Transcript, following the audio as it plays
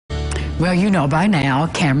Well, you know by now,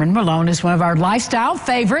 Cameron Malone is one of our lifestyle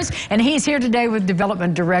favorites, and he's here today with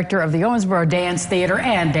Development Director of the Owensboro Dance Theater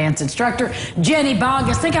and dance instructor, Jenny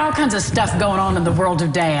Boggess. Think all kinds of stuff going on in the world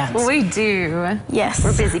of dance. We do. Yes.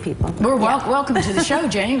 We're busy people. We're welcome to the show,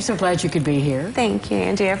 Jenny. I'm so glad you could be here. Thank you,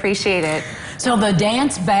 Angie. I appreciate it. So the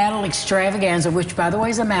Dance Battle Extravaganza, which, by the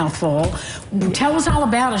way, is a mouthful. Tell us all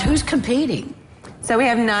about it. Who's competing? So we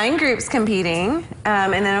have 9 groups competing,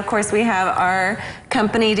 and then of course we have our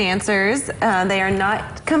company dancers. They are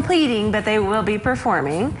not competing, but they will be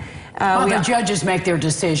performing. The judges make their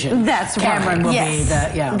decision. That's right. Cameron will be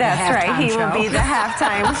the That's right. He will be the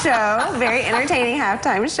halftime show. Very entertaining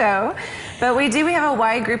halftime show. But we have a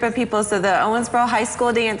wide group of people. So the Owensboro High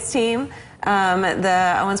School dance team,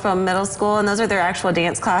 the Owensboro Middle School, and those are their actual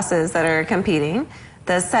dance classes that are competing.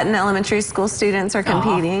 The Sutton Elementary School students are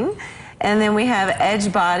competing. And then we have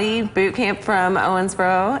Edge Body Boot Camp from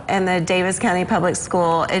Owensboro, and the Davis County Public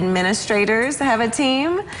School administrators have a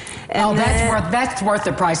team. And that's worth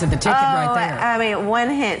the price of the ticket right there. I mean,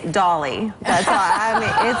 one hint, Dolly. That's all. I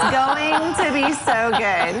mean, it's going to be so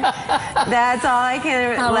good. That's all I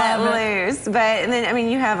can let loose. But and then, I mean,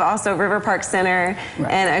 you have also River Park Center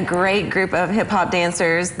and a great group of hip hop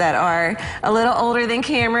dancers that are a little older than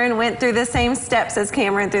Cameron, went through the same steps as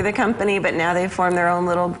Cameron through the company, but now they've formed their own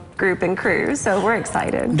little group and crew, so we're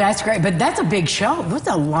excited. That's great, but that's a big show. There's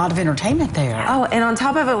a lot of entertainment there. Oh, and on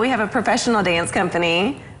top of it, we have a professional dance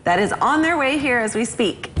company that is on their way here as we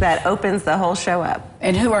speak that opens the whole show up.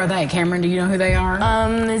 And who are they? Cameron, do you know who they are?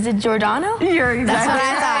 Is it Giordano? You're exactly That's what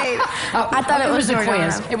I thought. I thought it was a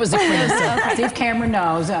Giordano. quiz. It was a quiz. So see if Cameron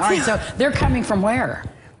knows. All right, so they're coming from where?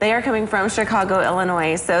 They are coming from Chicago,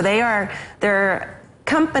 Illinois. So their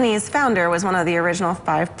company's founder was one of the original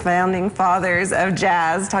 5 founding fathers of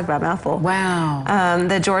jazz. Talk about mouthful. Wow.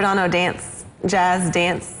 The Giordano Jazz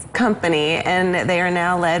Dance Company, and they are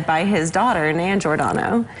now led by his daughter, Nan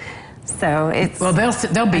Giordano. So it's they'll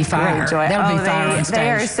be fire. They'll be fire on stage.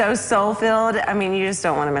 They are so soul-filled. I mean, you just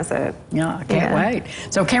don't want to miss it. Yeah, I can't wait.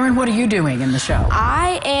 So, Cameron, what are you doing in the show?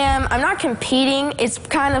 I'm not competing. It's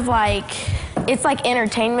kind of like, it's like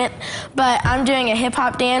entertainment, but I'm doing a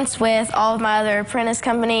hip-hop dance with all of my other apprentice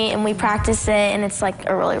company, and we practice it, and it's like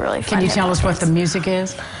a really, really fun. Can you tell us what the music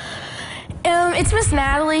is? It's Miss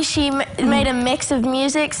Natalie. She made a mix of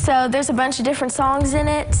music, so there's a bunch of different songs in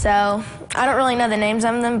it, so I don't really know the names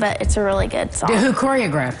of them, but it's a really good song. Who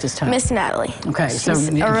choreographed this time? Miss Natalie. Okay, She's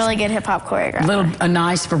a really good hip-hop choreographer. A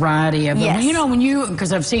nice variety of them. Yes. You know,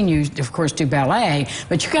 because I've seen you, of course, do ballet,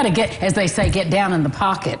 but you got to get, as they say, get down in the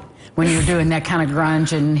pocket when you're doing that kind of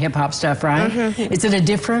grunge and hip-hop stuff, right? Is it a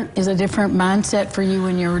different mindset for you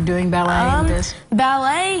when you're doing ballet and this?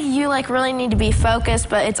 Ballet, you like really need to be focused,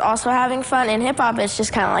 but it's also having fun. In hip-hop, it's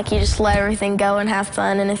just kind of like you just let everything go and have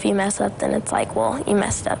fun, and if you mess up, then it's like, well, you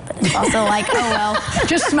messed up, but it's also like, oh, well.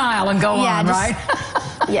 Just smile and go on, right?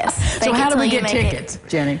 Yes. So how do we get tickets,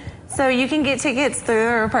 Jenny? So you can get tickets through the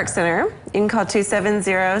River Park Center. You can call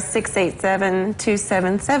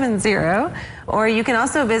 270-687-2770, or you can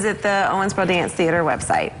also visit the Owensboro Dance Theater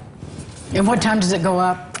website. And what time does it go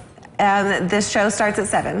up? This show starts at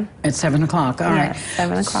 7. At 7 o'clock, all right.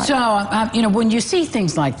 7 o'clock. So, you know, when you see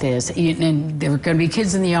things like this, and there are going to be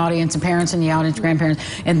kids in the audience, and parents in the audience, grandparents,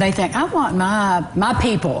 and they think, I want my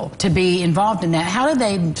people to be involved in that. How do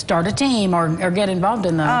they start a team or get involved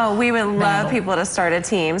in the we would love people to start a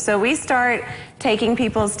team. So we start taking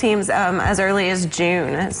people's teams as early as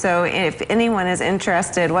June. So if anyone is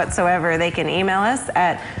interested whatsoever, they can email us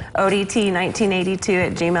at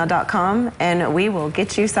odt1982@gmail.com, and we will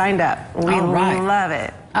get you signed up. We love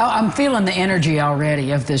it. Oh, I'm feeling the energy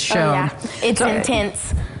already of this show. Oh, yeah. It's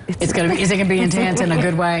intense. Is it going to be intense in a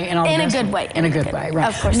good way? In a good way. In a good way, right.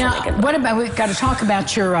 Of course, now, in a good way. what about, we've got to talk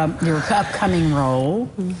about your upcoming role.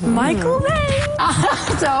 Michael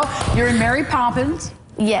Banks. So, you're in Mary Poppins.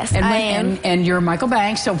 Yes, I am. And you're Michael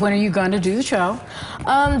Banks, so when are you going to do the show?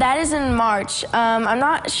 That is in March. I'm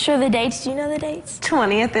not sure the dates. Do you know the dates?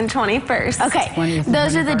 20th and 21st. Okay,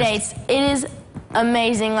 those are the dates. It is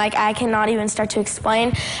amazing. Like, I cannot even start to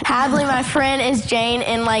explain. Hadley, my friend, is Jane,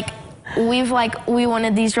 and we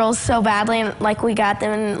wanted these roles so badly, and we got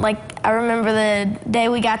them, and I remember the day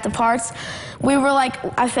we got the parts, we were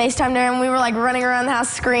I FaceTimed her, and we were running around the house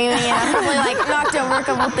screaming, and I probably knocked over a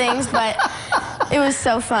couple things, but it was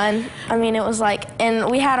so fun. I mean, it was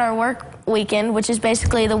and we had our work weekend, which is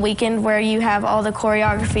basically the weekend where you have all the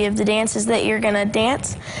choreography of the dances that you're gonna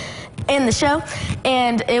dance. in the show,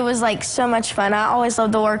 and it was like so much fun. I always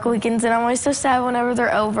love the work weekends, and I'm always so sad whenever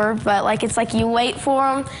they're over, but like it's like you wait for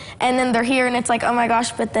them and then they're here and it's like, oh my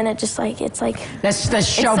gosh, but then it just like it's like that's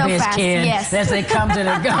showbiz, so kid. Yes. As it comes and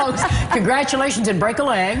it goes. Congratulations and break a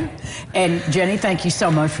leg. And Jenny, thank you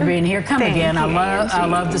so much for being here. Come again. I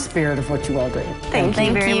love the spirit of what you all do. Thank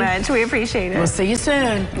you very much. We appreciate it. We'll see you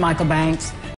soon. Michael Banks.